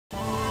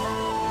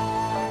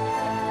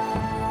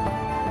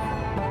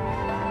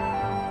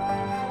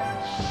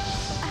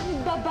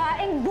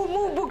daing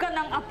bumubuga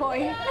ng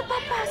apoy.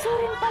 Napapaso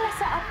rin pala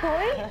sa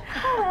apoy?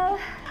 Oh well,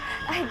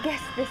 I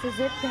guess this is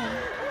it then.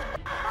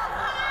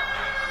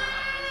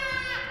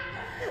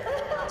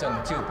 拯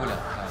救不了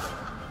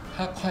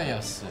他，他快要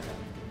死了。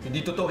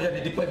 Hindi totoo yan.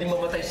 Hindi pwedeng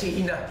mamatay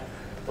si Ina.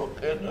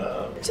 Okay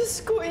na.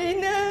 Diyos ko,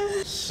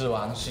 Ina. 死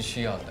亡是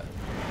需要的。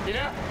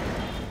Ina!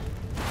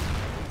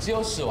 只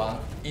有死亡，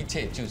一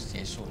切就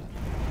结束了。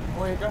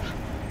 Okay ka?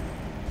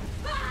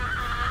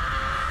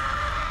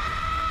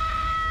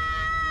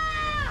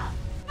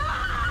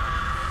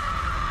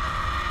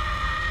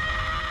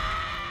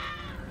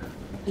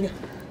 Ina!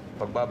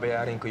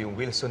 Pagbabayarin ko yung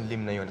Wilson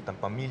Lim na yun at ang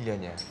pamilya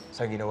niya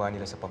sa ginawa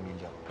nila sa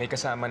pamilya ko. May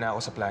kasama na ako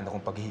sa plano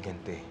kong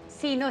paghihigante.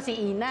 Sino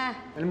si Ina?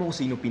 Alam mo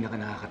kung sino pinaka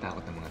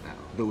nakakatakot ng mga tao?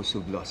 Those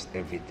who've lost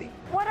everything.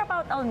 What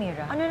about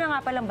Almira? Ano na nga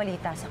palang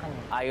balita sa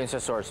kanya? Ayon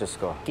sa sources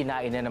ko,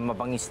 kinain na ng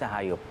mabangis na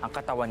hayop ang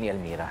katawan ni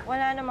Almira.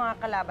 Wala na mga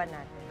kalaban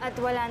natin. At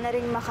wala na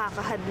ring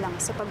makakahadlang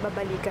sa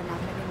pagbabalikan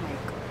namin ni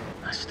Michael.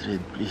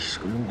 Astrid, please.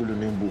 Gulong-gulo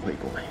na yung buhay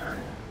ko ngayon.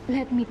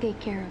 Let me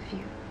take care of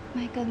you.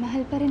 Michael,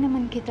 mahal pa rin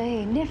naman kita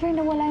eh. Never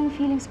nawala yung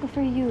feelings ko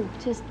for you.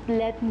 Just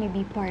let me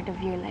be part of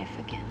your life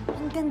again.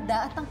 Ang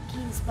ganda at ang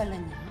kinis pala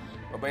niya.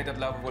 Mabait at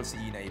lovable si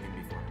Ina even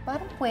before.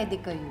 Parang pwede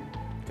kayo.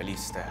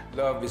 Kalista,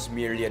 love is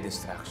merely a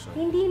distraction.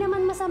 Hindi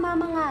naman masama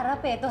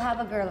mangarap to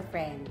have a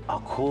girlfriend.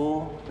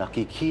 Ako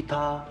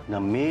nakikita na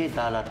may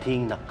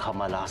dalating na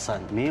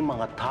kamalasan. May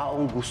mga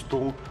taong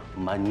gustong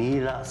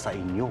manira sa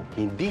inyo.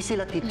 Hindi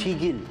sila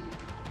titigil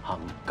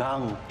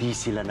hanggang di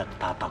sila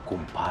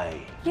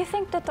nagtatagumpay. You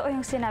think totoo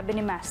yung sinabi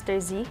ni Master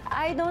Z?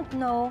 I don't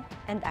know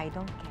and I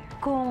don't care.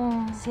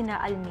 Kung sina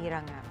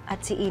Almira nga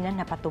at si Ina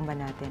napatumba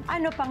natin,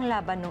 ano pang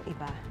laban ng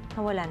iba na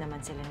wala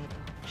naman sila nito?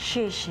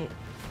 Shishi,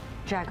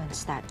 dragon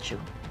statue.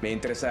 May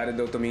interesado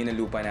daw tumingin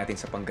ng lupa natin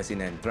sa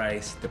Pangasinan.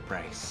 Price the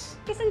price.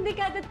 Isang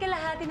dekada at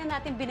kalahati na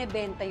natin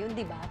binebenta yun,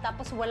 di ba?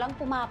 Tapos walang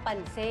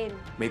pumapansin.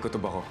 May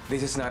kutob ako.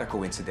 This is not a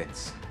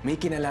coincidence. May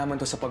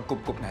kinalaman to sa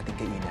pagkupkup natin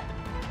kay Ina.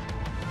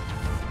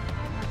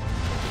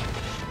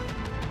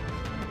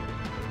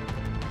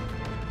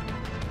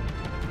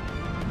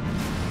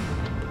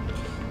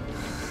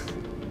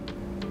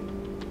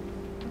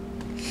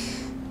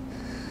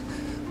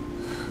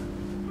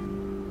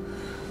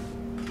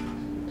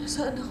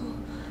 Nasaan ako?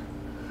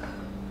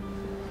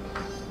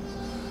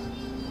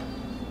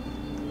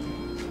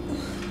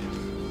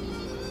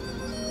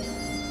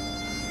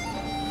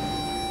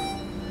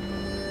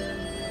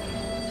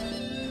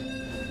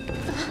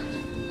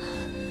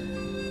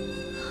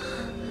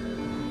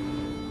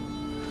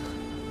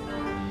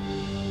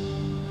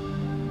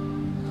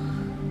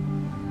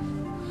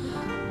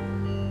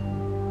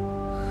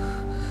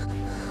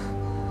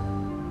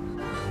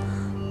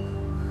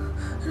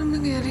 Anong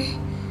nangyari?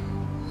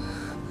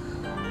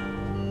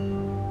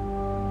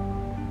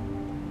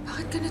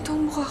 Bakit ganito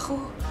ang mukha ko?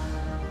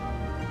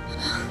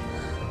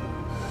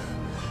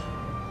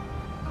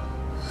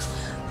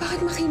 Bakit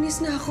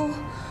makinis na ako?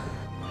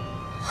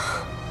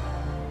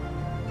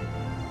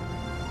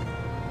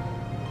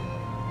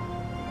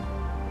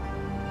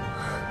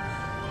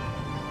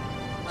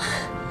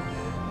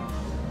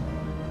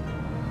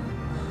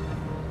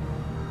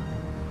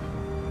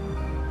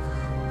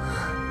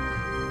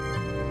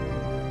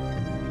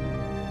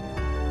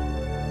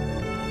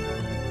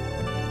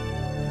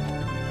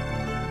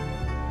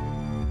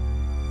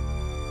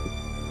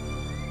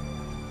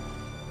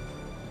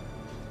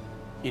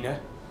 Ina?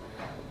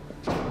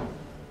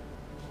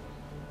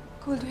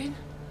 Goldwyn?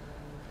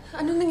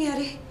 Anong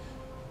nangyari?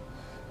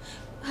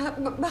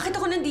 Bakit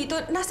ako nandito?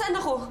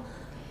 Nasaan ako?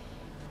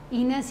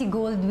 Ina, si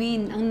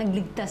Goldwyn ang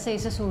nagligtas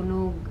sa'yo sa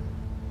sunog.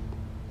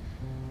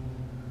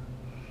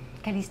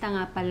 Kalista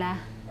nga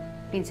pala,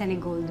 pinsan ni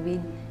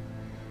Goldwyn.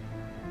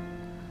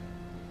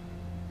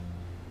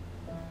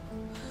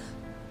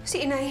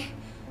 Si Inay?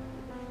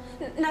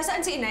 Nasaan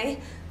si Inay?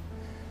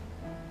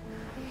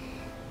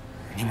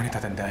 Hindi mo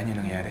natatandaan yung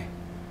nangyari.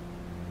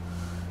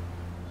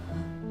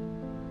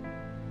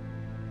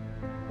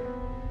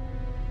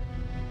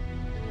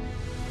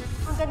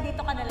 Hanggang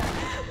dito ka na lang.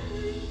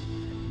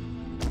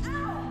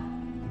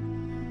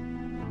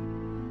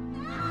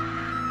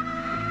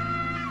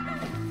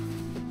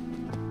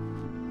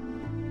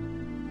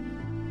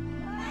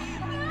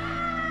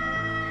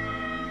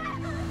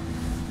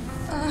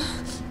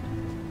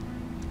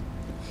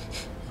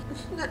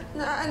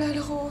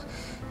 Naaalala ko,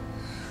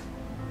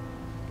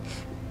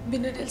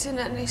 binadal si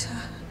nanay sa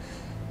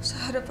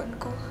harapan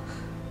ko.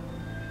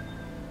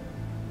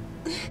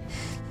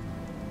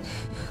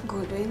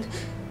 Goldwyn,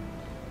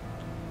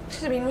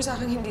 sabihin mo sa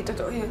akin hindi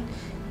totoo yun.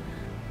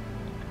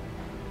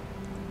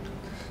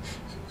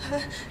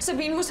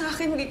 Sabihin mo sa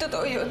akin hindi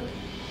totoo yun.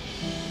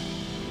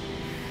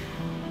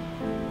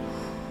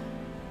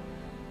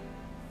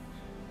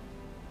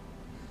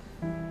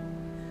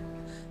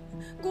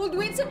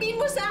 Goldwyn,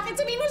 sabihin mo sa akin!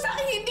 Sabihin mo sa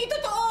akin hindi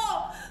totoo!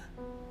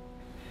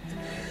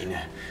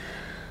 Ina.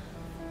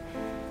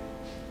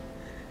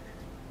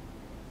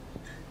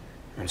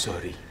 I'm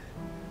sorry.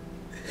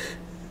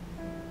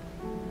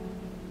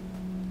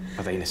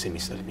 Patay na si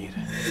Miss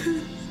Almira.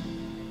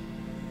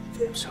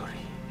 I'm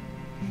sorry.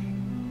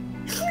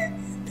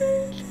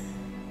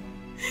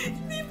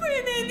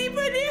 Hindi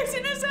pwede yung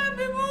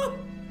sinasabi mo!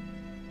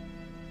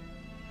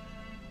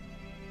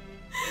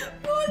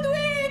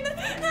 Baldwin!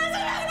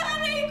 Nasaan ang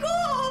nanay ko?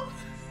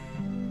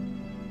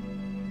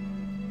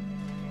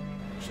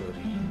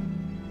 Sorry.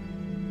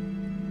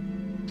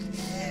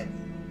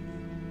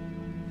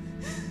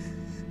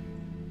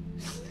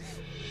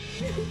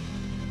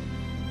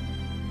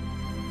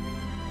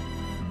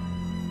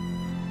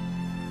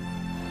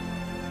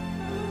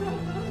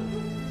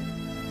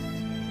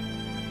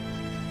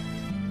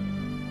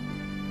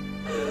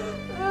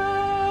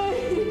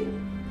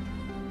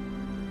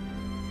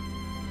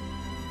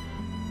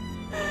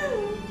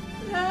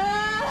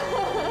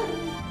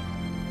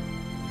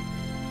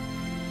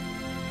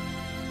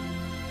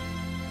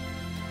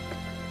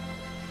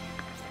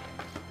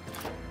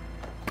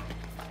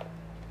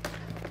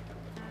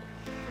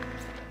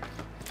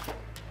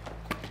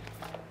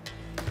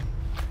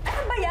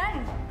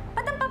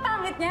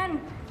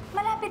 Yan.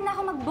 Malapit na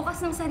ako magbukas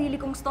ng sarili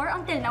kong store.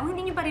 Until now,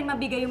 hindi niyo pa rin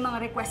mabigay yung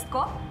mga request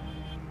ko?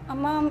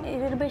 Ma'am,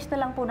 i-revise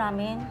na lang po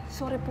namin.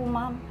 Sorry po,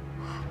 ma'am.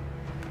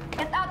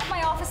 Get out of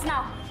my office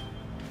now!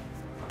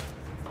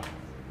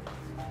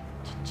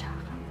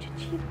 Tsaka,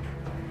 cheap.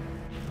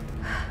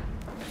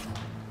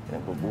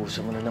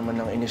 Bubuhusan mo na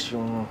naman ng inis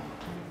yung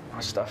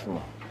mga staff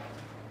mo.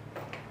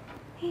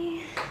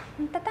 Eh,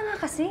 tatanga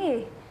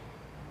kasi.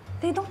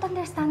 They don't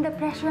understand the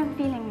pressure I'm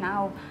feeling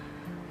now.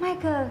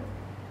 Michael,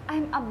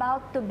 I'm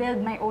about to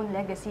build my own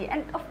legacy.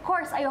 And of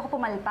course, ayoko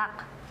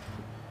pumalpak.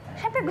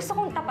 Siyempre, gusto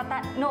kong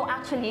tapatan. No,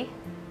 actually,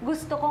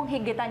 gusto kong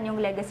higitan yung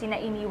legacy na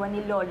iniwan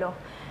ni Lolo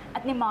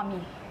at ni Mommy.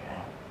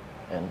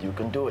 And you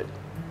can do it.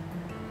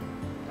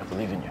 I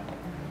believe in you.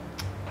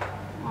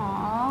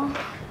 Aww.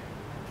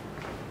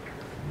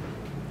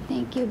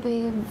 Thank you,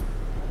 babe.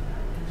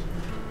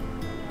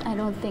 I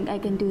don't think I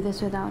can do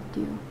this without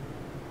you.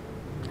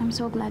 I'm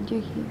so glad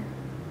you're here.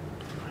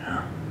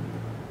 Yeah.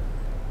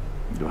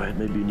 Go ahead,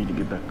 maybe you need to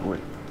get back to work.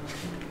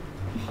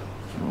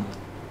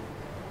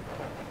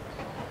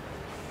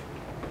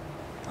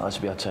 I'll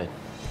just be outside.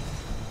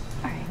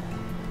 All right.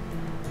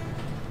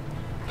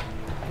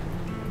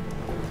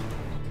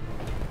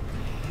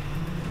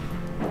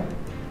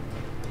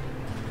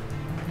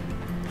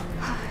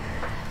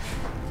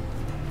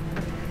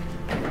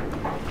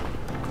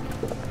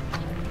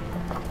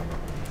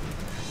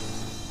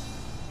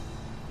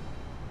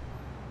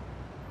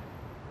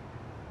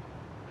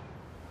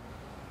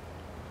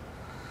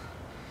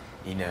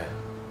 Ina,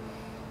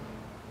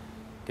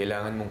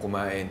 kailangan mong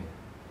kumain.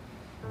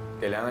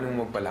 Kailangan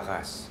mong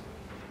magpalakas.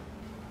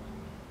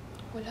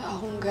 Wala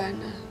akong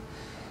gana.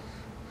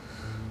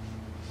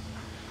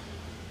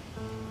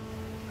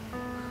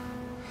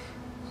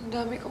 Ang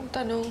dami kong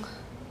tanong.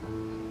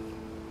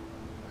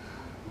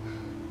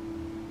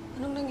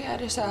 Anong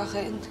nangyari sa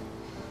akin?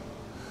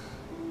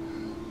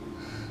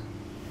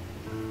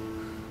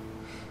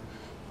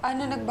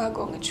 Paano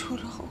nagbago ang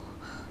itsura ko?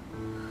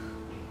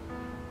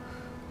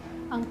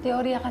 Ang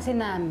teorya kasi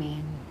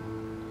namin,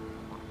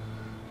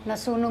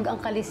 nasunog ang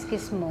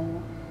kaliskis mo,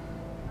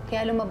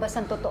 kaya lumabas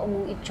ang totoo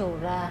mong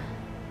itsura.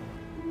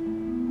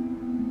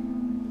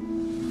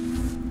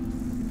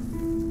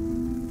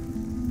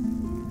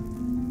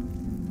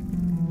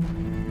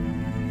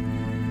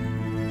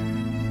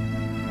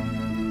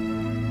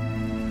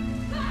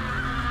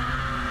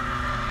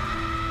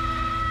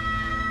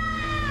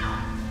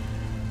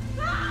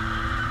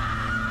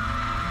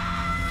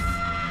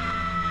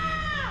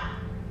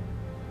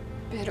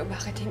 Pero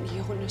bakit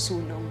hindi ako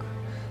nasunog?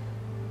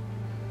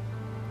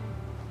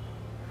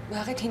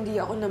 Bakit hindi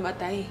ako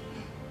namatay?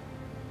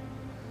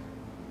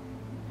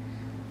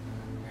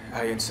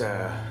 Ayon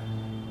sa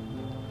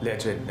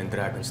legend ng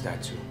dragon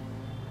statue,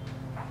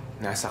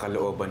 nasa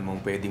kalooban mong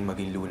pwedeng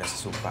maging luna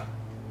sa sumpa.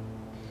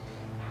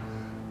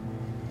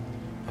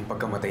 Ang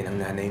pagkamatay ng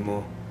nanay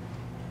mo,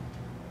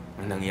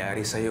 ang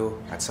nangyari sa'yo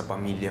at sa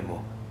pamilya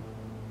mo,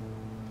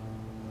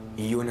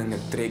 iyon ang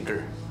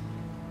nag-trigger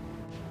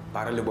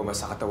para lumabas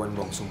sa katawan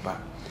mo ang sumpa.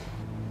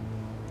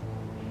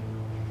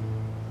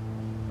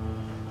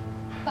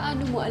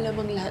 Paano mo alam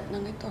ang lahat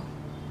ng ito?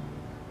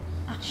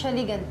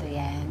 Actually, ganito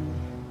yan.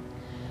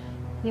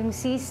 Yung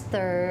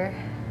sister...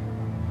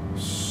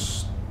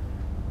 Shh!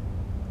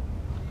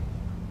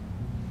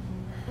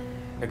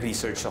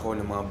 Nag-research ako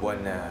ng mga buwan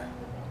na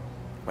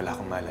wala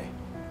akong malay.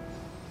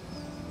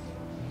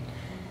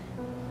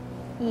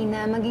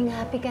 Ina, maging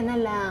happy ka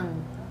na lang.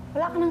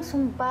 Wala ka ng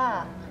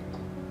sumpa.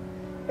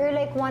 You're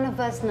like one of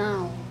us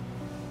now.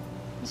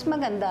 Mas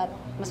maganda at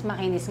mas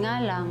makinis nga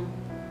lang.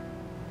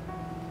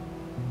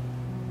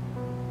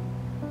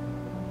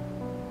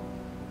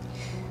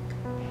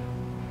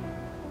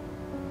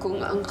 Kung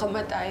ang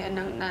kamatayan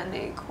ng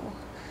nanay ko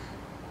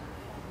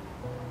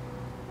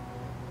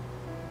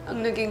ang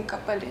naging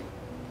kapalit,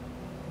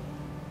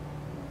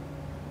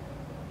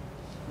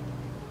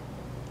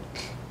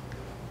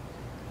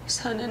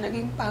 sana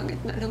naging pangit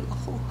na lang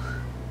ako.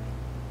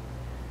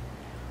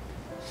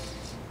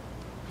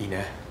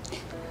 Ina,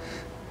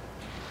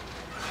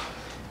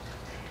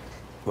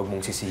 Huwag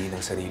mong sisihin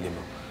ang sarili mo.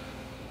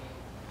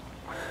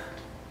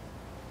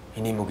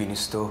 Hindi mo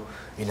ginusto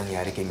yung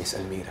nangyari kay Miss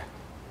Almira.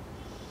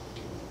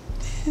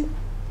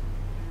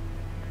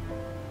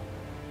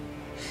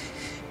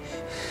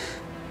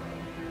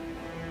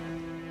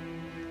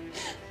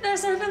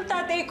 Nasaan ang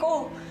tatay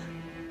ko?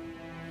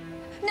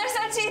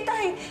 Nasaan si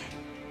Itay?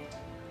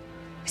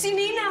 Si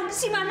Ninang,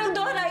 si Manong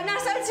Doray,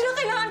 nasaan sila?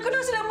 Kailangan ko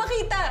na silang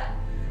makita.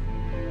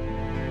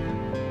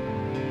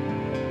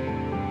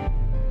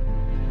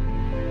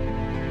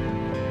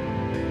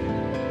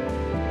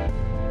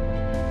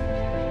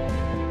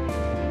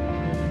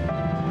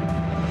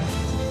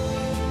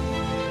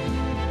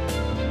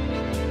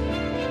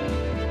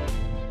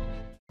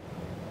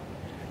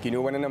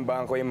 Kinuha na ng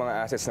bangko yung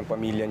mga assets ng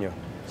pamilya nyo.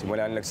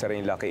 Simula na nagsara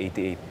yung Lucky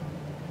 88.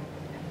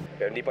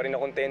 Pero hindi pa rin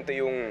nakontento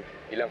yung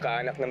ilang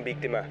kaanak ng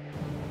biktima.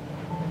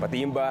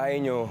 Pati yung bahay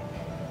nyo,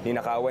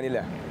 ninakawan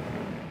nila.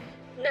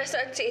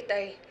 Nasaan si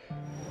Itay?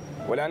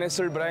 Wala na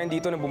Sir Brian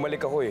dito nang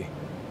bumalik ako eh.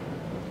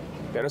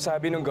 Pero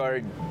sabi ng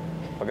guard,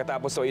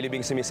 pagkatapos daw ilibing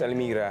si Miss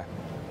Almira,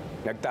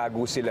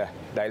 nagtago sila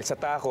dahil sa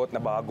takot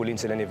na baka gulin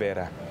sila ni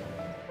Vera.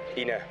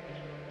 Ina,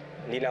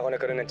 hindi na ako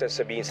nagkaroon ng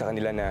chance sabihin sa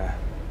kanila na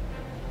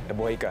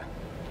nabuhay ka.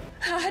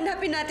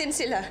 Hahanapin natin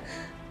sila.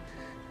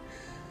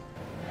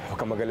 Huwag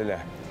kang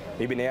mag-alala.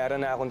 May binayaran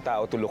na akong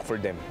tao to look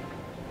for them.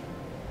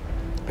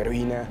 Pero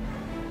Ina,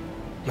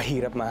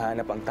 mahirap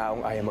mahanap ang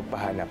taong ayaw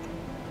magpahanap.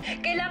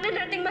 Kailangan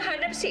nating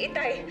mahanap si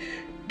Itay.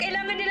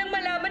 Kailangan nilang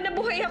malaman na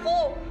buhay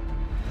ako.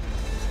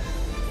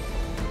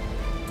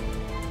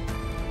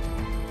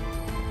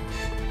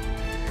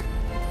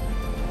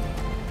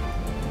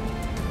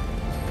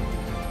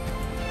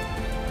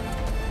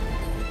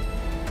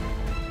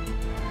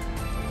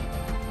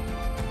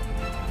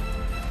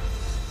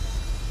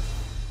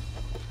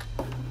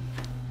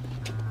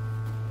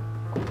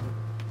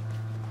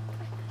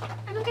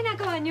 Anong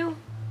ginagawa niyo?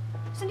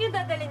 Saan niyo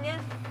dadalhin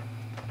yan?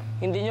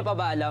 Hindi niyo pa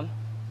ba alam?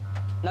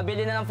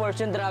 Nabili na ng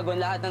Fortune Dragon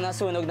lahat ng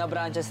nasunog na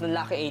branches ng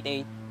Lucky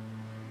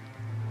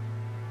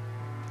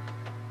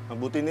 88.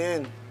 Mabuti na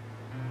yun.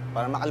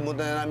 Para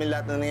makalimutan na namin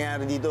lahat ng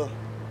nangyayari dito.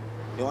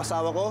 Yung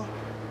asawa ko,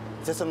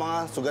 isa sa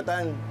mga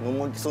sugatan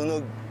nung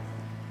magsunog.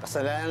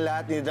 Kasalanan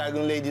lahat ni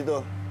Dragon Lady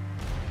dito.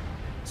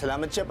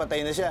 Salamat siya,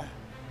 patay na siya.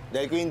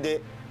 Dahil kung hindi,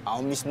 ako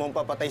mismo ang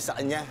papatay sa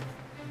kanya.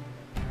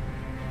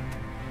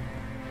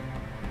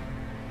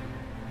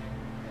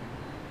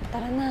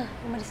 Tara na,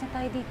 umalis na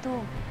tayo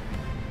dito.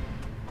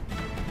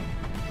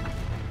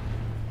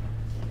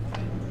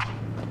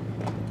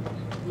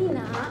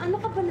 Nina, ano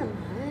ka ba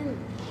naman?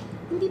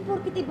 Hindi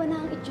porkit iba na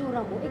ang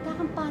itsura mo,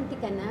 kakampante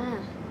ka na.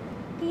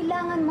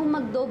 Kailangan mong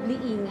magdoble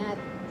ingat.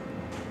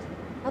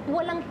 At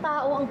walang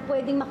tao ang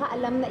pwedeng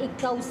makaalam na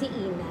ikaw si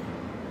Ina.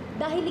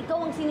 Dahil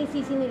ikaw ang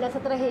sinisisi nila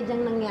sa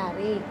trahedyang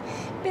nangyari.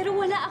 Pero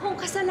wala akong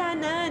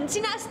kasalanan.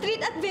 Sina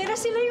Astrid at Vera,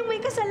 sila yung may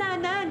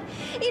kasalanan.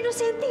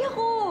 Inosente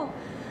ako.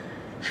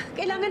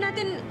 Kailangan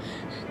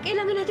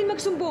natin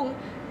magsumbong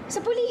sa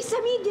pulis, sa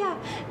media.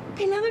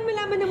 Kailangan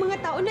malaman ng mga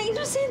tao na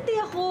inosente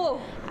ako.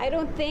 I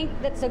don't think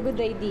that's a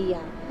good idea.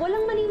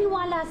 Walang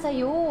maniniwala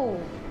sa'yo.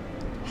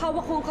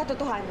 Hawak ko ang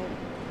katotohanan.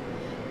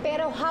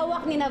 Pero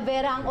hawak ni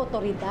Vera ang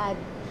otoridad.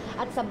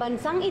 At sa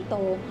bansang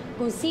ito,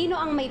 kung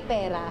sino ang may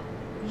pera,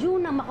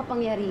 yun ang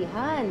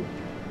makapangyarihan.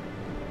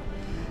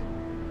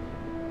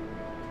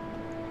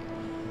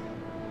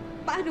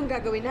 Paanong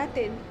gagawin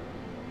natin?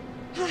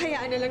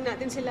 Hahayaan na lang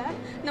natin sila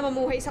na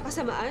mamuhay sa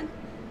kasamaan?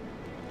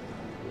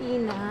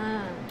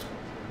 Ina,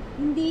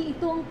 hindi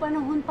ito ang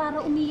panahon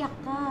para umiyak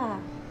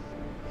ka.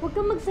 Huwag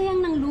kang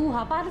magsayang ng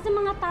luha para sa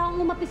mga taong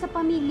umapi sa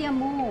pamilya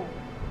mo.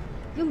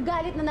 Yung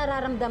galit na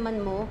nararamdaman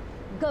mo,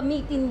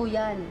 gamitin mo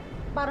yan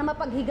para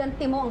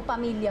mapaghiganti mo ang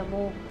pamilya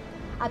mo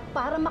at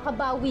para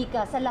makabawi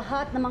ka sa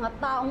lahat ng mga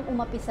taong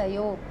umapi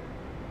sa'yo.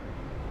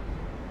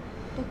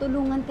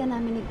 Tutulungan ka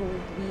namin ni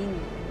Goldwyn.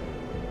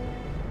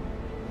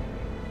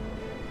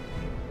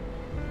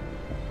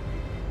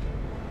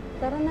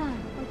 Tara na,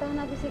 puntahan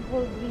natin si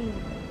Goldwyn.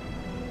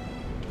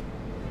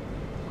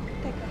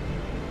 Teka.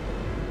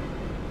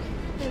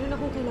 Meron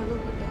akong kailangan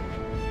punta.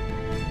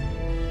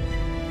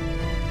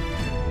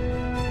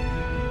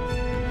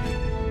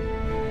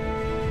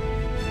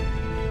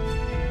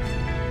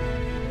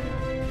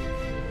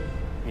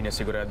 Ina,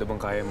 sigurado bang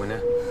kaya mo na?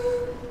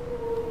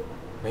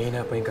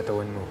 Mahina pa yung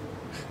katawan mo.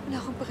 Wala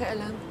akong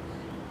pakialam.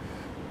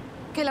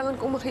 Kailangan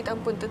kong makita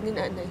ang puntod ni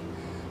Nanay.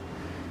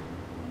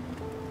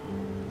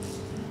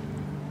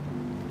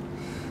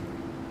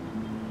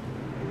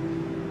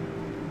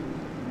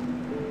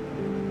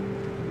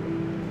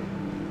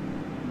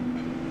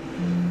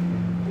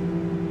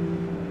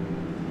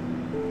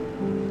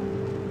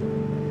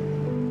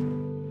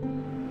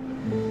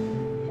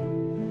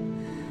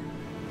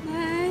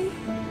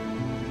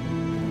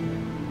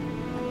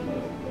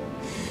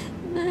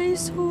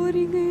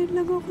 Sorry, ngayon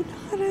lang ako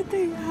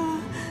nakarating, ha?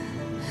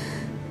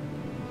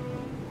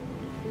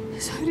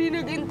 Sorry,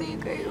 naghintay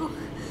kayo.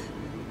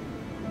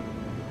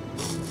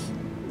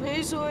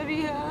 Nay,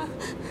 sorry, ha?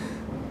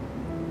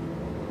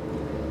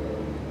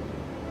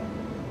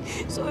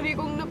 Sorry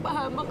kung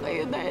napahamak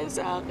kayo dahil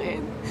sa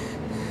akin.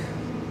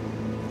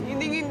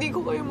 Hindi ko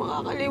kayo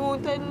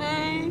makakalimutan,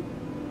 Nay.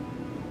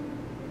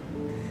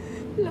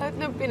 Lahat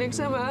ng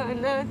pinagsamahan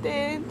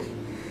natin,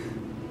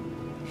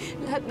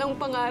 lahat ng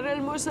pangaral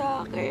mo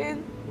sa akin,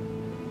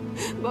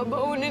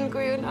 babaunin ko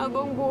yun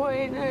habang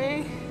buhay,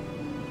 Nay.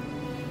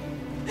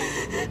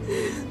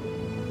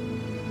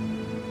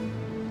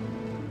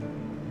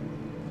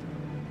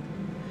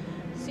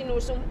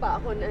 Sinusumpa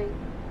ako, Nay.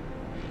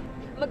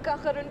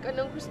 Magkakaroon ka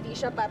ng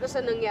hustisya para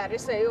sa nangyari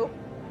sa'yo.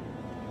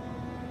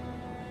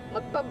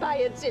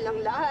 Magbabayad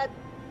silang lahat.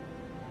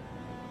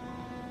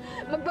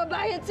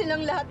 Magbabayad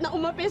silang lahat na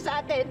umapi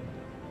sa atin.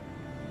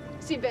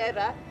 Si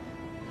Vera,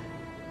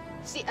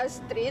 si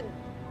Astrid,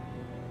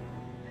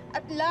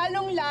 at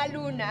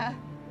lalong-lalo na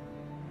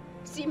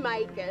si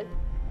Michael.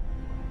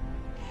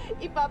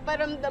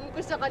 Ipaparamdam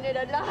ko sa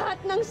kanila lahat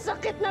ng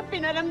sakit na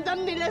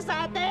pinaramdam nila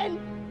sa atin.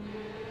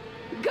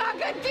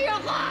 Gaganti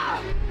ako!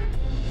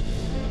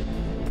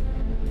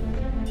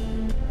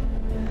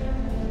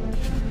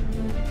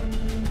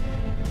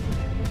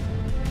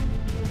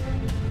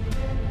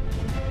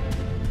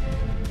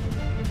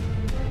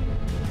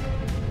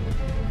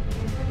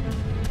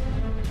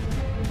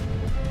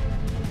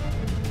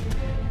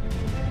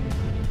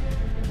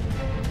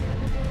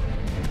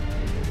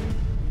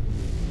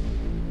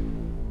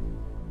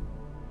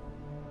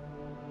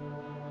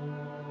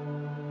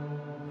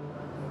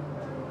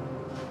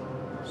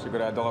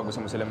 Sigurado ka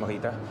gusto mo silang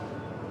makita?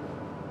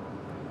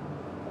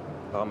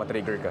 Baka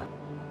matrigger ka.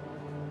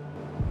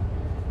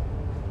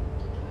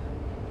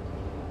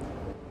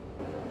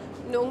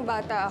 Noong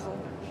bata ako,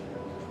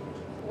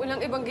 walang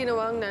ibang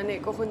ginawa ang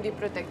nanay ko kundi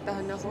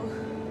protektahan ako.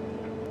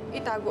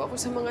 Itago ako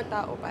sa mga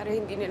tao para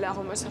hindi nila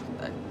ako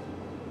masaktan.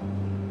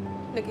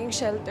 Naging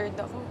sheltered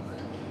ako.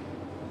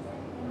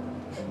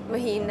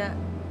 Mahina.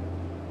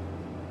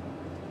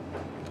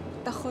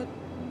 Takot.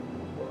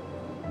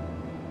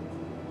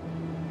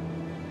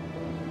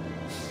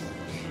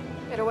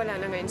 Pero wala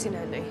na ngayon si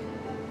nanay.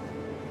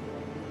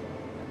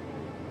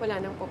 Wala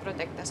nang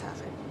poprotekta sa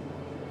akin.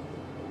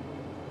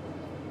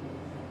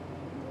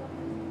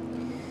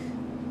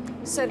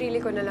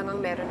 Sarili ko na lang ang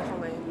meron ako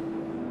ngayon.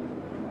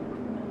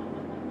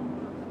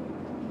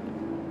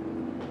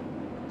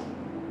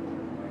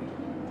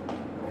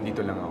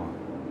 Dito lang ako.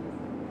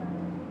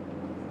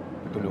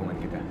 Tutulungan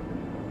kita.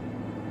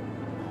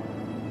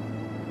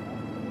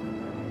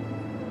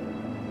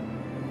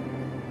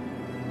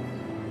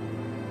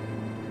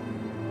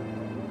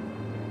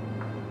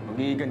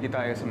 Magiganti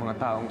tayo sa mga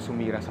taong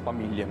sumira sa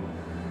pamilya mo.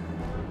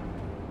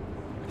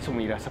 At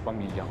sumira sa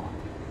pamilya ko.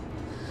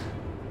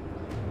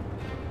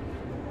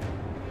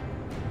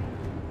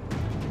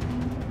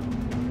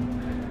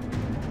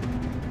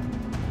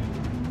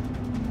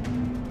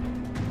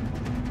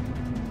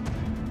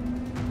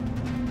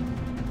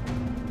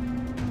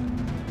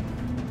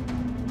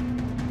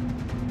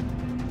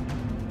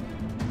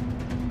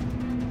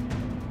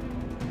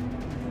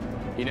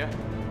 Ina?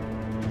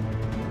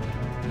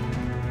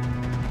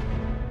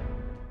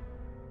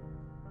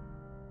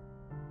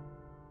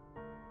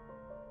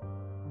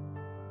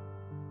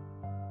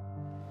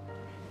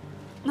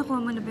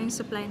 Nakuha mo na ba yung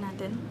supply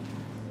natin?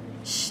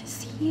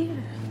 She's here.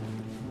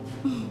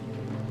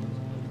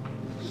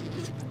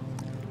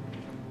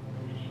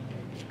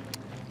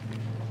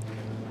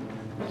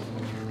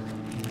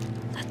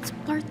 That's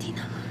party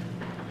na.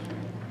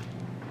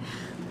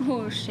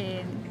 Oh,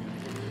 shit.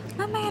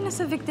 Mamaya na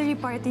sa victory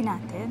party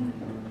natin.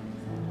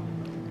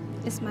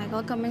 Is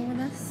Michael coming with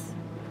us?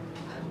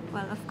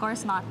 Well, of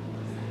course not.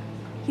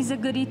 He's a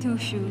goody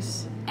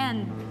two-shoes.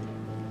 And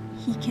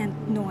he can't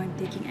know I'm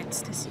taking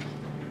ecstasy.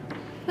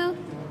 Well,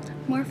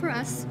 more for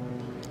us.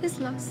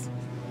 His loss.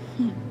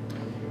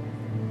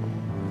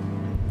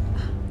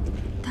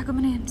 Tago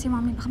mo na yan. Si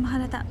Mommy baka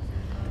mahalata.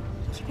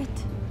 Keep it.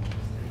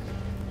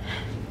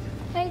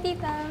 Hi,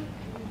 Tita.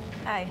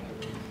 Hi.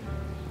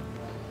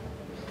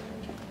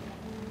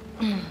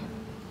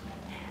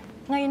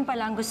 Ngayon pa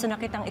lang gusto na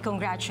kitang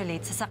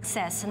i-congratulate sa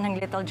success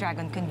ng Little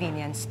Dragon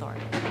Convenience Store.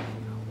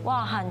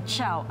 Wahan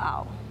chow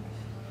au.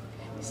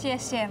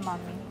 Siya,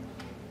 Mommy.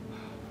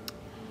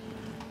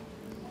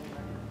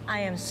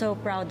 I am so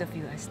proud of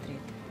you,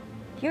 Astrid.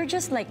 You're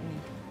just like me.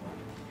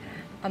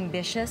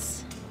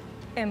 Ambitious,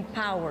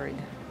 empowered,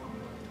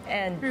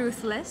 and...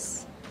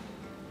 Ruthless?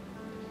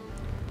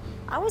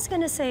 I was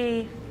gonna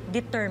say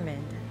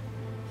determined.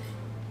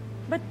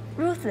 But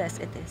ruthless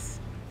it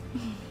is.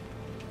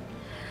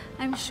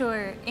 I'm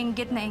sure,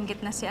 inggit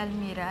na si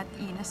Almira at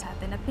Ina sa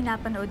atin at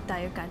pinapanood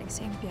tayo galing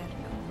sa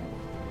impyerno.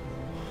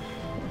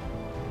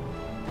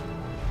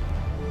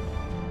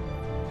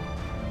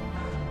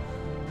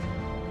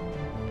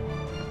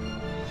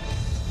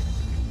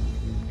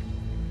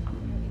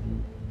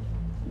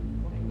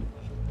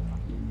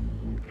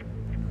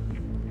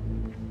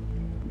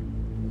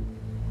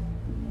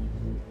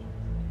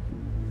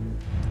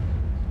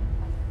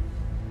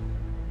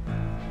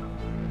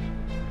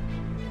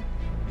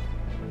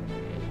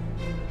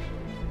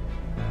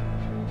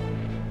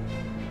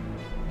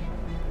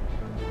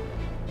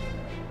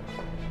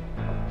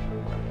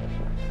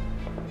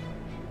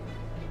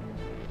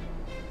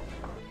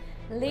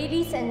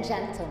 Ladies and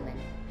gentlemen,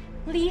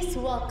 please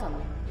welcome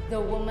the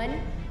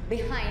woman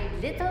behind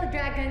Little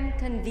Dragon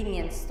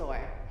Convenience Store,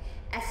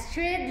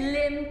 Astrid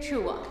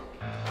Chua.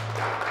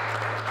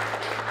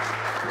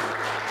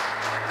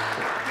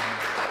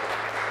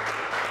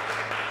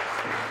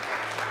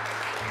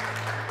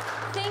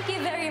 Thank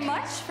you very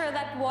much for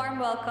that warm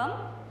welcome.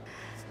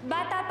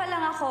 Bata pa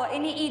lang ako,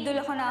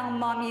 iniidol ako na ang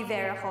mommy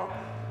Vera ko.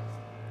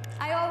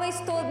 I always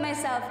told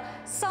myself,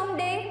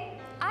 someday,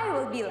 I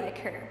will be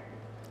like her.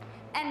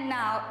 And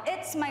now,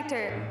 it's my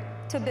turn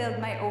to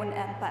build my own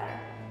empire.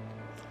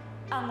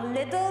 Ang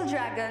Little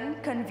Dragon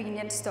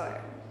Convenience Store.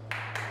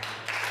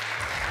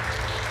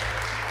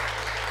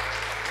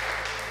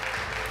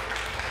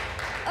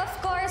 Of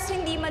course,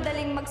 hindi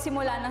madaling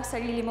magsimula ng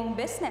sarili mong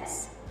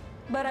business.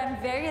 But I'm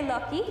very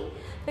lucky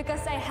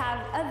because I have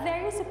a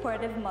very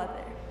supportive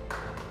mother.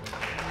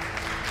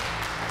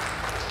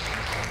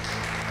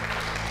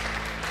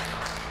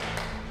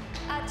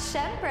 At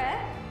syempre,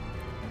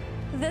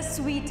 the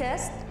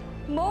sweetest,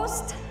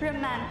 most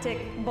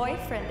romantic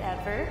boyfriend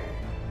ever,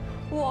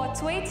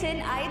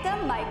 Waitin Aida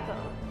Michael.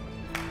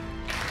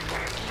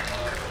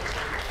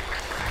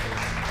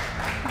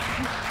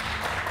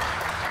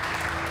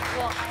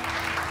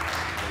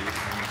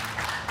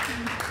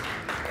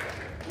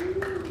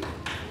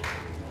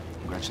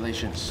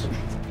 Congratulations.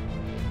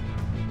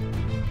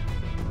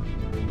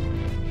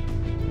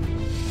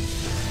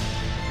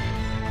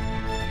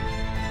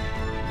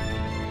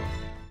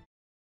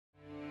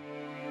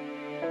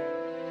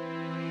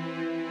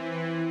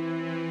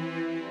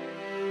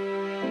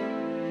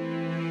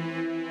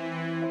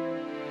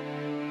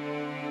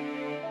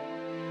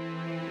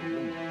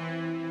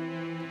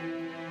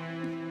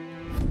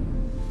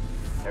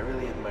 I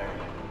really admire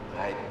you.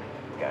 Kahit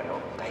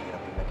gano'ng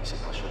kahirap yung naging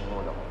sitwasyon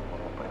mo na kung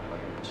mo pa rin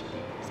maging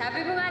positibo. Sabi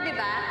mo nga, di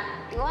ba?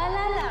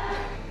 Tiwala lang.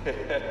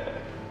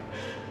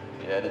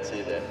 Yeah, I did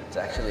say that. It's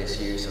actually a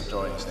series of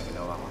drawings na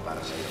ginawa ko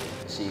para sa'yo.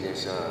 See,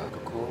 there's a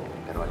cocoon,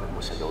 pero alam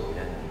mo sa loob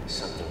niyan,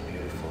 something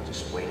beautiful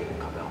just waiting to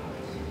come out.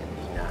 And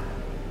Ina,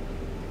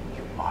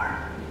 you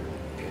are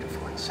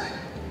beautiful inside.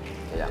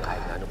 Kaya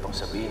kahit na ano pang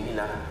sabihin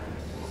nila,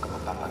 huwag ka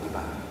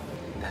magpapagiba.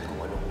 Dahil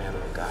kung anong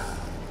meron ka,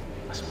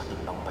 mas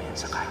matimbang pa yan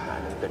sa kahit na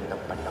anong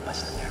gandang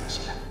panlabas na meron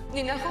sila.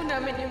 Ninakaw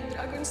namin yung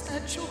dragon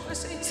statue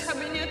kasi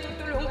sabi niya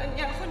tutulungan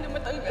niya ako na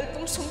matanggal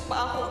tong sumpa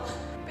ko.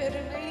 Pero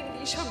na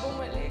hindi siya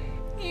bumalik.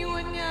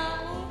 Iwan niya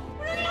ako.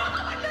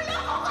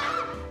 Niloko ka!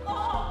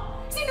 Oo!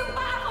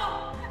 Sinumpa ako!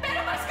 Pero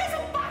mas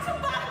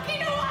kasumpa-sumpa ang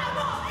ginawa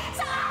mo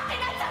sa akin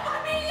at sa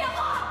pamilya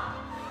ko!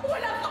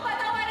 Walang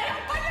kapatawaran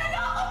ang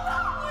panloloko mo!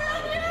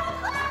 Walang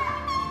niloko!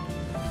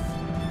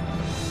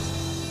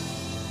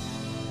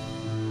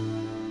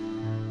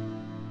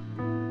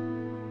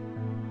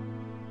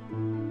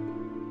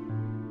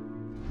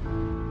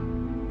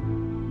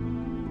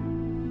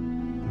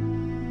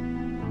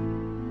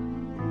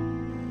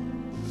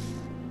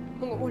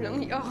 Mga walang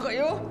hiya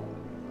kayo.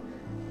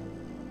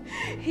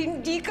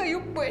 Hindi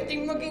kayo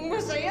pwedeng maging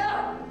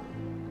masaya.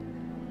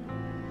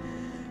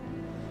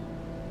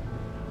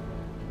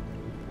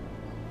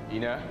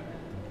 Ina?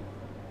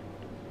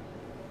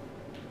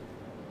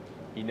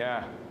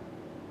 Ina?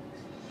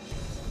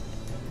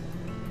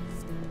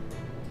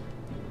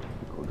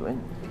 Go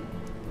in.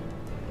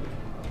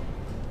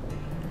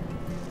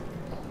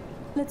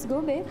 Let's go,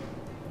 babe.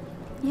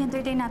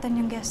 I-entertain natin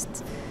yung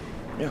guests.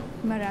 Yeah.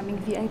 Maraming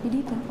VIP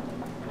dito.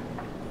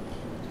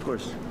 Of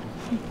course.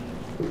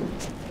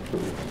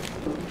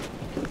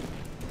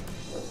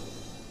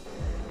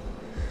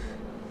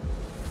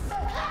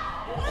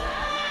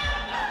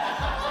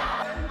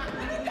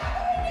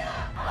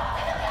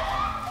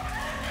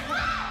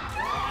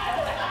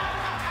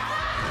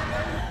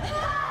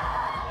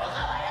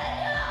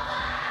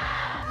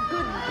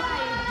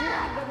 Goodbye,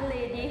 Dragon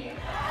Lady!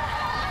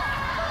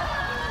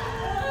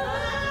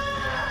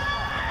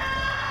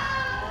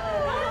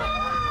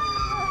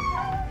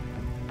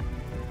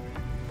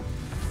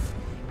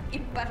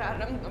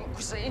 Ipararamdam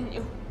ko sa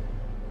inyo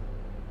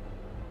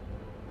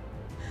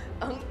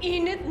ang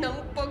init ng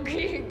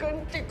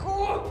paghihiganti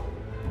ko.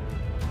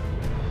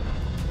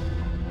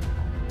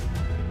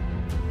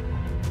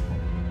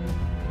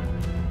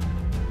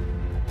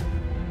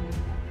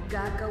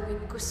 Gagawin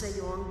ko sa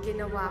iyo ang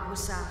ginawa mo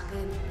sa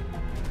akin.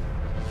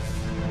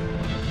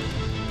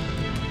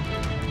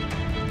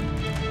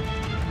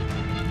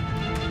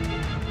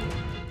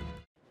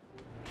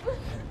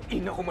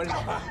 Ina, kumalma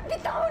ka!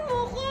 Bitawan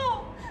mo ko!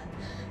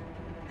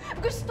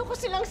 Gusto ko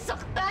silang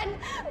saktan!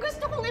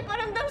 Gusto kong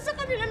iparamdam sa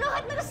kanila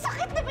lahat ng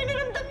sakit na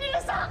pinaramdam nila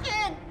sa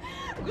akin!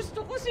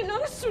 Gusto ko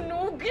silang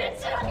sunugin!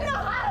 Silang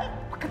lahat!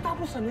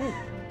 Pagkatapos ano?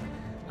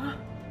 Ha?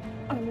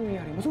 Ano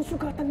nangyayari?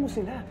 Masusugatan mo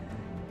sila.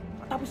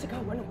 Tapos ikaw,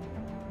 ano?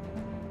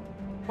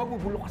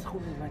 Magbubulok ka sa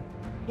kulungan.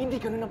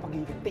 Hindi ka na ng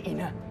pag-iganti,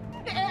 Ina.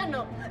 Eh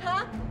ano? Ha?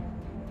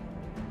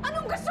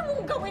 Anong gusto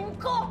mong gawin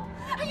ko?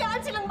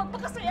 Hayaan silang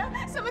magpakasaya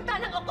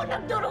samantalang ako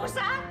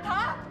nagdurusa?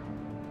 Ha?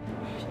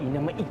 Ina,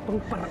 may ibang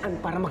paraan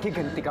para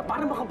makiganti ka,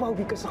 para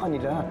makabawi ka sa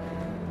kanila.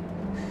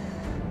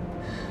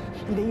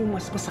 Ina, yung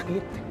mas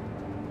masakit.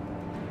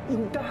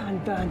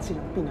 Dahan-dahan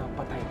silang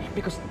pinapatay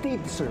because they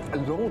deserve a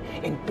long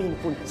and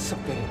painful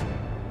suffering.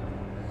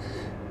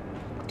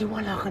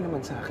 Tiwala ka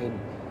naman sa akin.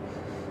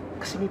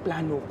 Kasi may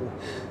plano ko.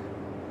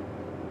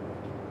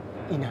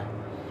 Ina,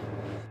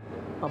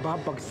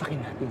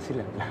 pababagsakin natin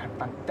sila lahat.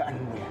 Tandaan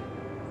mo yan.